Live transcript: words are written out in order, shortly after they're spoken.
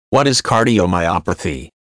What is cardiomyopathy?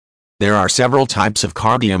 There are several types of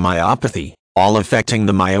cardiomyopathy, all affecting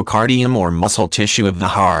the myocardium or muscle tissue of the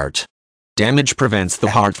heart. Damage prevents the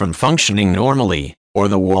heart from functioning normally, or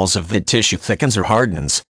the walls of the tissue thickens or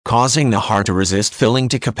hardens, causing the heart to resist filling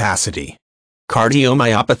to capacity.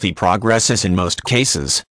 Cardiomyopathy progresses in most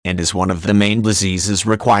cases, and is one of the main diseases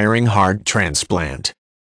requiring heart transplant.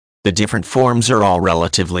 The different forms are all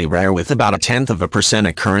relatively rare, with about 0.1%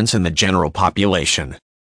 occurrence in the general population.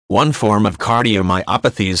 One form of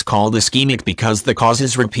cardiomyopathy is called ischemic because the cause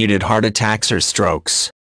is repeated heart attacks or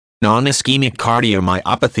strokes. Non-ischemic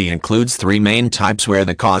cardiomyopathy includes three main types where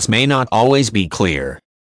the cause may not always be clear.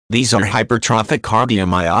 These are hypertrophic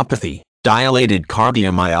cardiomyopathy, dilated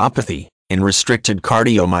cardiomyopathy, and restricted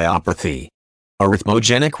cardiomyopathy.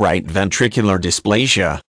 Arrhythmogenic right ventricular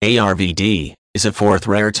dysplasia, ARVD, is a fourth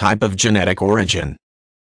rare type of genetic origin.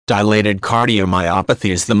 Dilated cardiomyopathy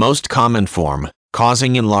is the most common form,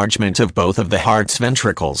 causing enlargement of both of the heart's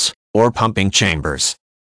ventricles, or pumping chambers.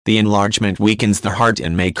 The enlargement weakens the heart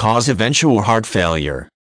and may cause eventual heart failure.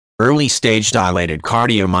 Early-stage dilated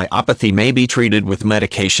cardiomyopathy may be treated with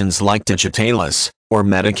medications like digitalis, or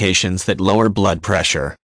medications that lower blood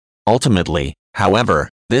pressure. Ultimately, however,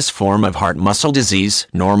 this form of heart muscle disease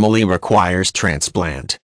normally requires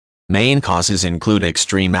transplant. Main causes include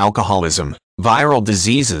extreme alcoholism, viral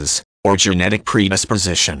diseases, or genetic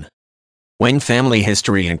predisposition. When family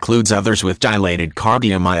history includes others with dilated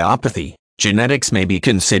cardiomyopathy, genetics may be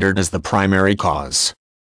considered as the primary cause.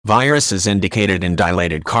 Viruses indicated in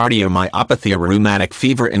dilated cardiomyopathy are rheumatic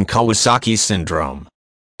fever and Kawasaki syndrome.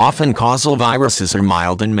 Often causal viruses are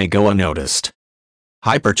mild and may go unnoticed.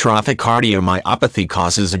 Hypertrophic cardiomyopathy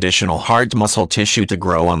causes additional heart muscle tissue to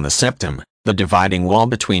grow on the septum, the dividing wall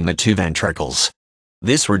between the two ventricles.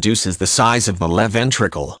 This reduces the size of the left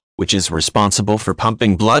ventricle, which is responsible for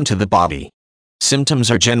pumping blood to the body.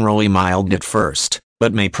 Symptoms are generally mild at first,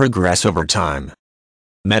 but may progress over time.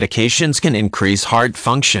 Medications can increase heart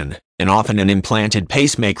function, and often an implanted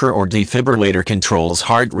pacemaker or defibrillator controls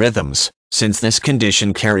heart rhythms, since this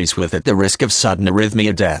condition carries with it the risk of sudden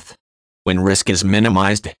arrhythmia death. When risk is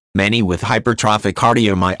minimized, many with hypertrophic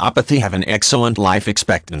cardiomyopathy have an excellent life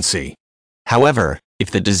expectancy. However,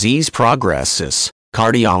 if the disease progresses,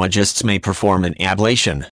 cardiologists may perform an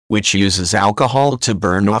ablation, which uses alcohol to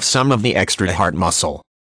burn off some of the extra heart muscle.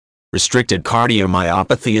 Restricted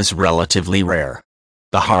cardiomyopathy is relatively rare.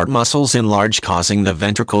 The heart muscles enlarge, causing the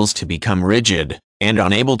ventricles to become rigid, and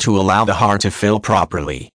unable to allow the heart to fill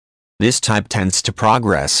properly. This type tends to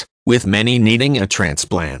progress, with many needing a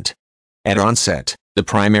transplant. At onset, the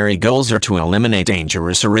primary goals are to eliminate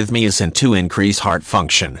dangerous arrhythmias and to increase heart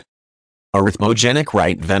function. Arrhythmogenic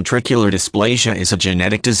right ventricular dysplasia is a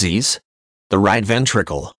genetic disease. The right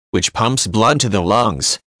ventricle, which pumps blood to the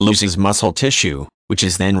lungs, loses muscle tissue, which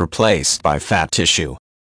is then replaced by fat tissue.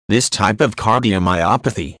 This type of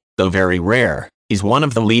cardiomyopathy, though very rare, is one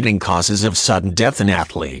of the leading causes of sudden death in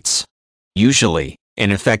athletes. Usually,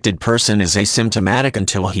 an affected person is asymptomatic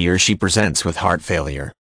until he or she presents with heart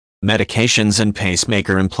failure. Medications and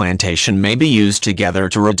pacemaker implantation may be used together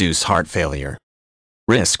to reduce heart failure.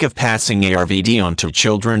 Risk of passing ARVD on to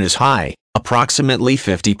children is high, approximately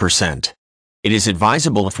 50%. It is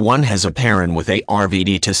advisable if one has a parent with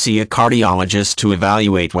ARVD to see a cardiologist to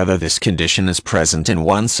evaluate whether this condition is present in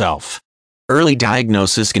oneself. Early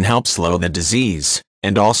diagnosis can help slow the disease,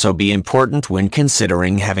 and also be important when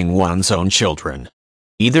considering having one's own children.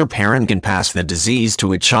 Either parent can pass the disease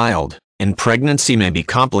to a child, and pregnancy may be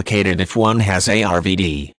complicated if one has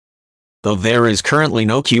ARVD. Though there is currently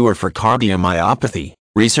no cure for cardiomyopathy,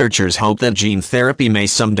 researchers hope that gene therapy may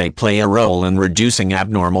someday play a role in reducing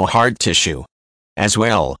abnormal heart tissue. As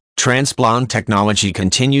well, transplant technology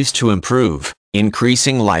continues to improve,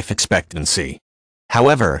 increasing life expectancy.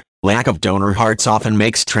 However, lack of donor hearts often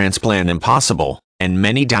makes transplant impossible, and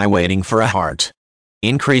many die waiting for a heart.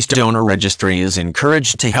 Increased donor registry is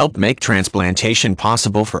encouraged to help make transplantation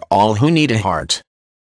possible for all who need a heart.